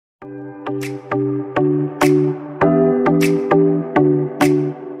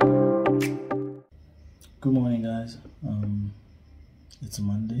It's a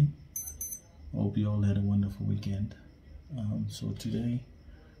Monday. I hope you all had a wonderful weekend. So today,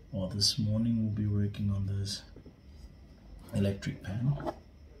 or this morning, we'll be working on this electric pan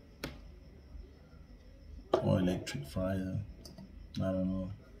or electric fryer. I don't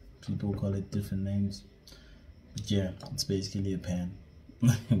know, people call it different names, but yeah, it's basically a pan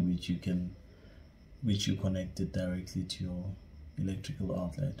which you connected directly to your electrical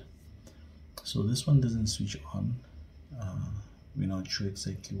outlet. So this one doesn't switch on. We're not sure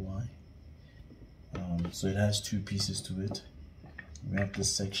exactly why. So it has two pieces to it. We have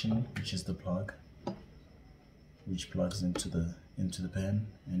this section, which is the plug, which plugs into the pan,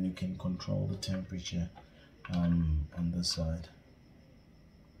 and you can control the temperature on this side.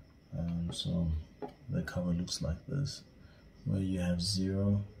 So the cover looks like this, where you have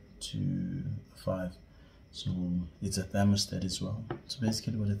 0 to 5. So it's a thermostat as well. So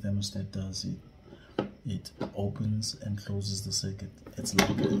basically what a thermostat does, it opens and closes the circuit.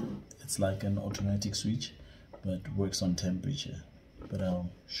 It's like an automatic switch, but works on temperature. But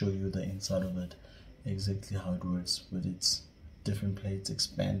I'll show you the inside of it, exactly how it works with its different plates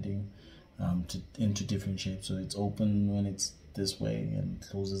expanding into different shapes. So it's open when it's this way and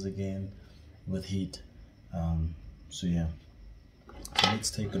closes again with heat. So yeah, so let's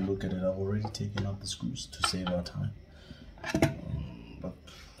take a look at it. I've already taken out the screws to save our time.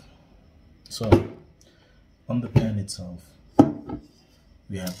 So on the pan itself,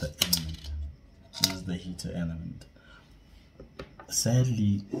 we have the element. This is the heater element.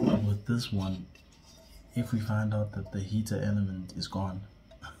 Sadly, with this one, if we find out that the heater element is gone,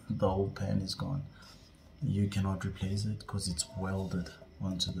 the whole pan is gone, you cannot replace it because it's welded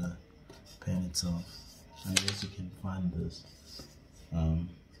onto the pan itself. I guess you can find this,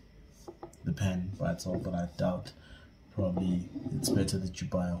 the pan by itself, but I doubt. Probably it's better that you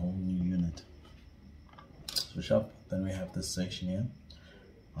buy a whole new unit. So sharp. Then we have this section here.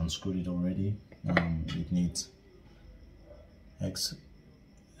 Unscrewed it already. It needs a hex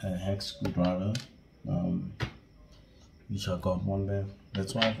screwdriver, which I got one there.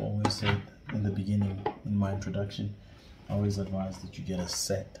 That's why I've always said in the beginning, in my introduction, I always advise that you get a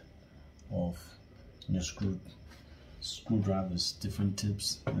set of your screwdrivers, different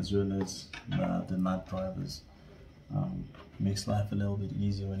tips, as well as the nut drivers. Makes life a little bit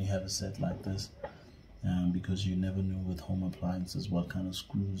easier when you have a set like this, because you never know with home appliances what kind of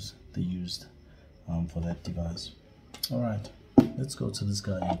screws they used for that device. Alright, let's go to this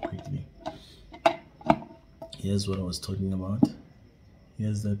guy here quickly. Here's what I was talking about.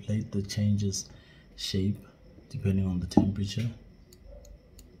 Here's the plate that changes shape depending on the temperature.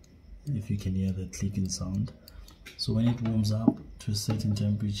 If you can hear the clicking sound. So when it warms up to a certain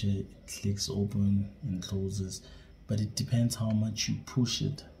temperature, it clicks open and closes, but it depends how much you push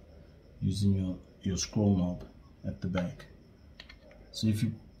it using your scroll knob at the back. So if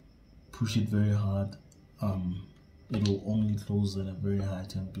you push it very hard, it will only close at a very high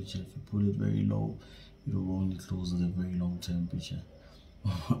temperature. If you put it very low, it will only close at a very low temperature.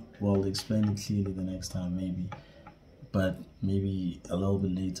 Well, I'll explain it clearly the next time maybe, but maybe a little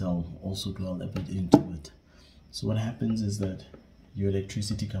bit later I'll also dwell a bit into it. So what happens is that your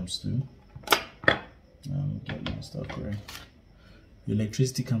electricity comes through. Get my stuff right. Your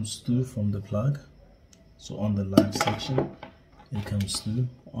electricity comes through from the plug. So on the live section, it comes through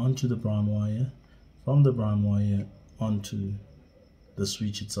onto the brown wire, from the brown wire onto the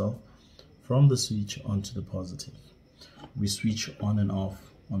switch itself, from the switch onto the positive. We switch on and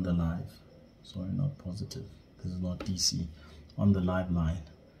off on the live, sorry, not positive, this is not DC, on the live line.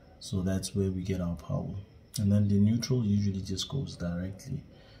 So that's where we get our power. And then the neutral usually just goes directly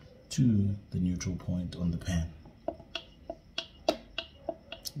to the neutral point on the pan.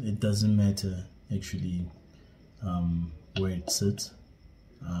 It doesn't matter actually where it sits,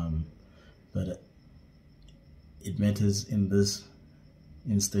 but it matters in this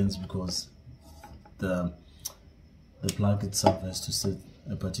instance because the plug itself has to sit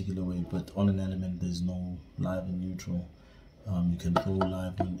a particular way, but on an element there's no live and neutral. You can go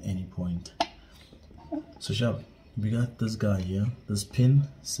live on any point. So sharp, we got this guy here. This pin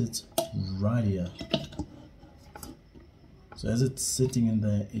sits right here. So as it's sitting in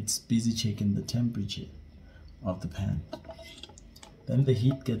there, it's busy checking the temperature of the pan. Then the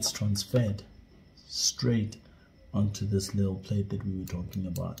heat gets transferred straight onto this little plate that we were talking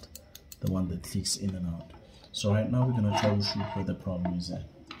about, the one that clicks in and out. So right now we're going to troubleshoot where the problem is at.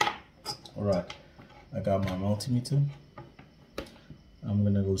 Alright, I got my multimeter. I'm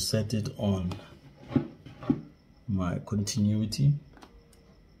going to go set it on my continuity.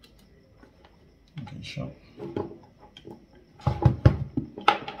 Okay, sure.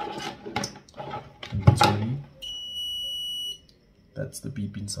 And it's ready. that's the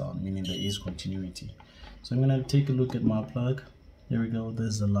beeping sound, meaning there is continuity. So I'm going to take a look at my plug. Here we go,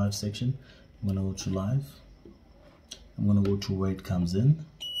 there's the live section. I'm going to go to live. I'm going to go to where it comes in.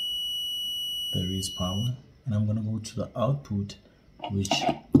 There is power. And I'm going to go to the output, which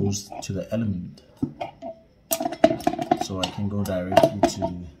goes to the element. So I can go directly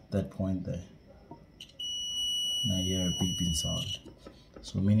to that point there. Now I hear a beeping sound.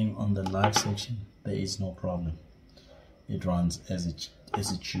 So meaning on the live section, there is no problem. It runs as it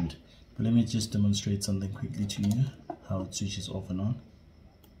should. But let me just demonstrate something quickly to you, how it switches off and on.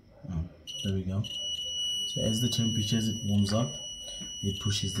 There we go. So as the temperature, as it warms up, it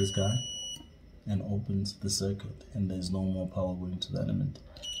pushes this guy and opens the circuit, and there's no more power going to the element.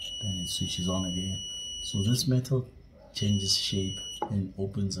 Then it switches on again. So this metal changes shape and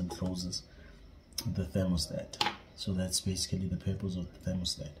opens and closes the thermostat. So that's basically the purpose of the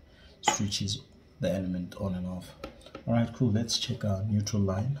thermostat. Switches the element on and off. Alright, cool. Let's check our neutral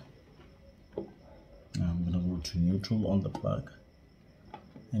line. Now I'm going to go to neutral on the plug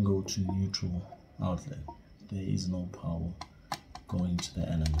and go to neutral outlet. There is no power going to the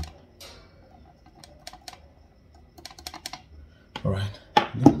element. Alright,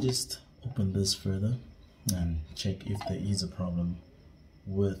 let me just open this further and check if there is a problem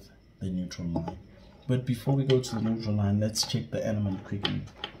with the neutral line. But before we go to the neutral line, let's check the element quickly.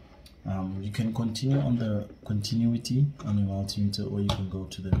 You can continue on the continuity on your multimeter, or you can go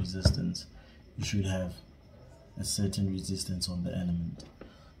to the resistance. You should have a certain resistance on the element.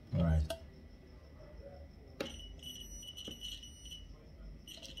 Alright.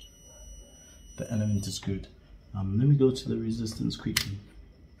 The element is good. Let me go to the resistance quickly.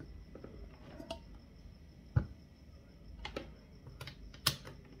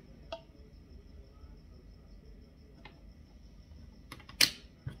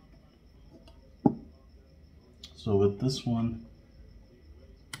 So with this one,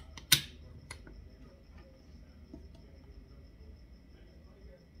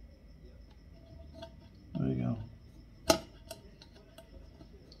 there we go.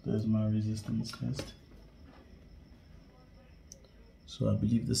 There's my resistance test. So I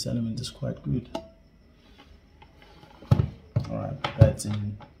believe this element is quite good. Alright, that's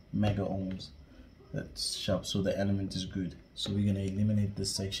in mega ohms. That's sharp, so the element is good. So we're going to eliminate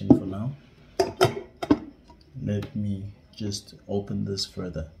this section for now. Let me just open this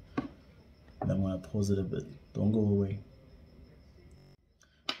further. And I'm going to pause it a bit. Don't go away.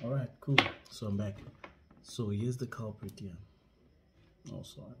 Alright, cool. So I'm back. So here's the culprit here. Oh,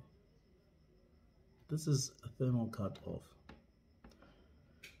 sorry. This is a thermal cut off.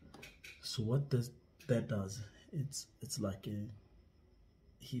 So what that does, it's like a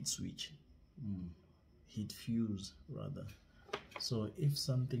heat switch, heat fuse rather. So if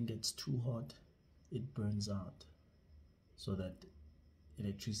something gets too hot, it burns out, so that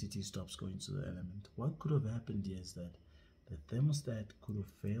electricity stops going to the element. What could have happened here is that the thermostat could have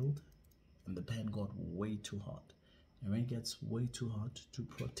failed and the pan got way too hot. And when it gets way too hot, to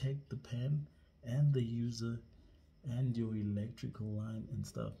protect the pan and the user and your electrical line and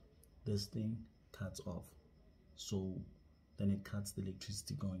stuff, this thing cuts off. So then it cuts the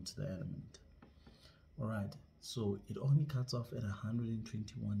electricity going to the element. Alright, so it only cuts off at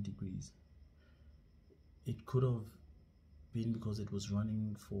 121 degrees. It could have been because it was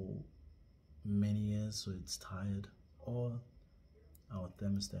running for many years, so it's tired, or our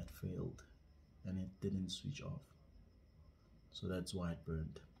thermostat failed and it didn't switch off. So that's why it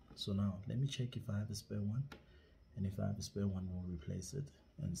burned. So now let me check if I have a spare one, and if I have a spare one, we'll replace it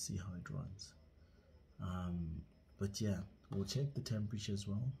and see how it runs. But yeah, we'll check the temperature as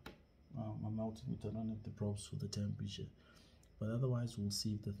well. My multimeter, I don't have the probes for the temperature, but otherwise we'll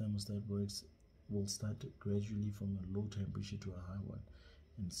see if the thermostat works. We'll start gradually from a low temperature to a high one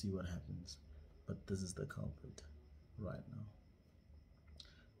and see what happens. But this is the culprit right now.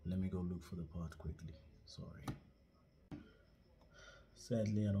 Let me go look for the part quickly. Sorry.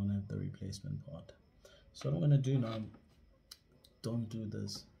 Sadly, I don't have the replacement part. So what I'm going to do now, don't do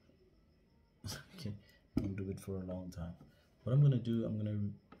this. Okay, don't do it for a long time. What I'm going to do, I'm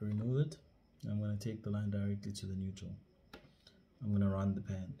going to remove it. I'm going to take the line directly to the neutral. I'm going to run the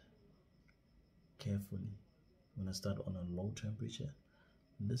pan carefully. I'm going to start on a low temperature.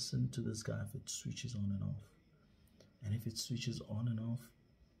 Listen to this guy if it switches on and off. And if it switches on and off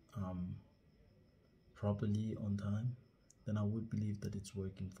properly on time, then I would believe that it's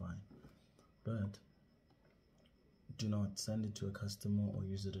working fine. But do not send it to a customer or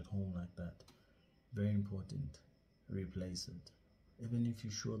use it at home like that. Very important. Replace it. Even if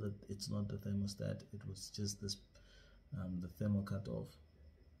you're sure that it's not the thermostat, it was just this the thermal cut off,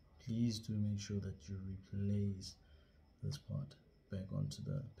 please do make sure that you replace this part. back onto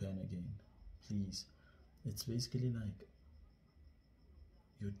the pan again, please. It's basically like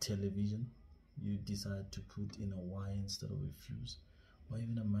your television you decide to put in a wire instead of a fuse, or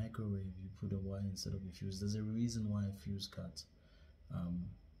even a microwave you put a wire instead of a fuse. There's a reason why a fuse cuts.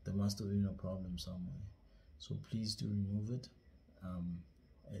 There must have been a problem somewhere, so please do remove it.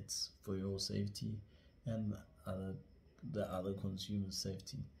 It's for your safety and the other consumer's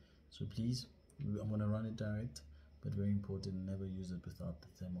safety. So please, I'm going to run it direct, but very important, never use it without the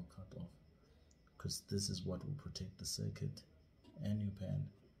thermal cut off, because this is what will protect the circuit and your pan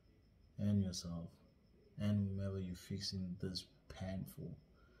and yourself and whomever you're fixing this pan for.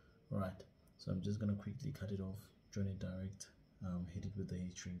 Alright, so I'm just going to quickly cut it off, join it direct, hit it with the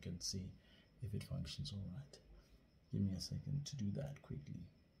heat shrink and see if it functions alright. Give me a second to do that quickly.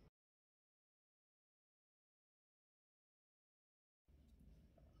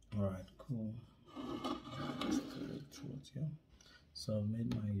 Alright, cool. Towards here. So I've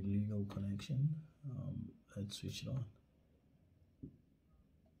made my legal connection. Let's switch it on.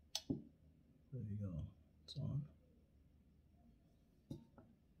 There we go. It's on.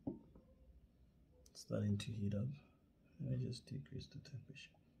 It's starting to heat up. Let me just decrease the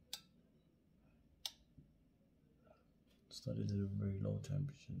temperature. Start it at a very low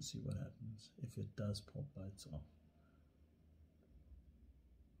temperature and see what happens. If it does pop by itself.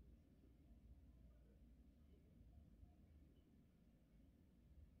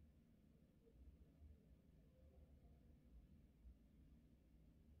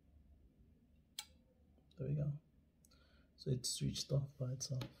 There we go. So it switched off by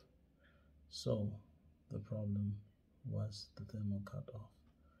itself. So the problem was the thermal cut off.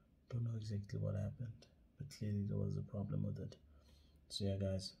 Don't know exactly what happened, but clearly there was a problem with it. So yeah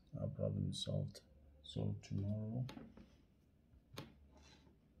guys, our problem is solved. So tomorrow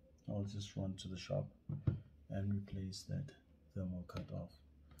I'll just run to the shop and replace that thermal cut off.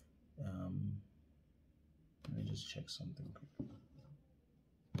 Let me just check something quick.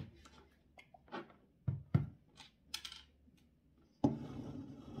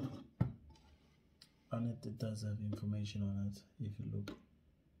 On it, it does have information on it. If you look,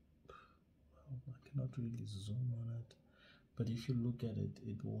 well, I cannot really zoom on it, but if you look at it,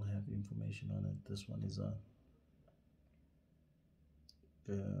 it will have information on it. This one is on.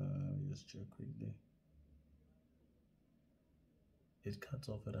 Let me just check quickly. It cuts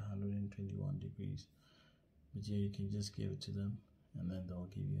off at 121 degrees, but yeah, you can just give it to them and then they'll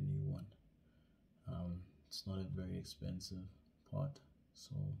give you a new one. It's not a very expensive part,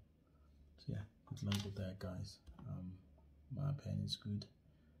 so yeah, good luck with that guys. My pan is good.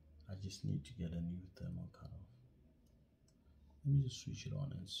 I just need to get a new thermal cut off. Let me just switch it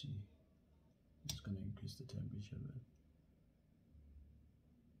on and see. I'm just going to increase the temperature a bit.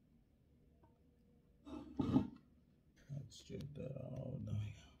 Let's check that out. There we go.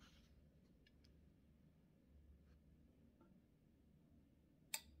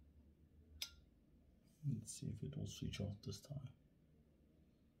 Let's see if it will switch off this time.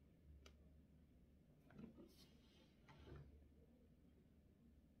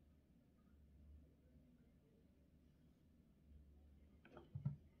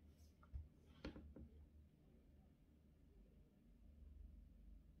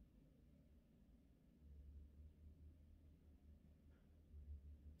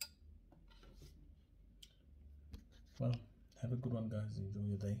 Well, have a good one guys, enjoy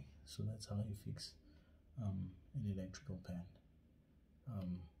your day. So that's how you fix an electrical pan.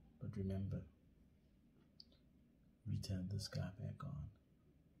 But remember, return this guy back on.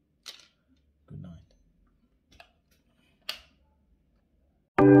 Good night.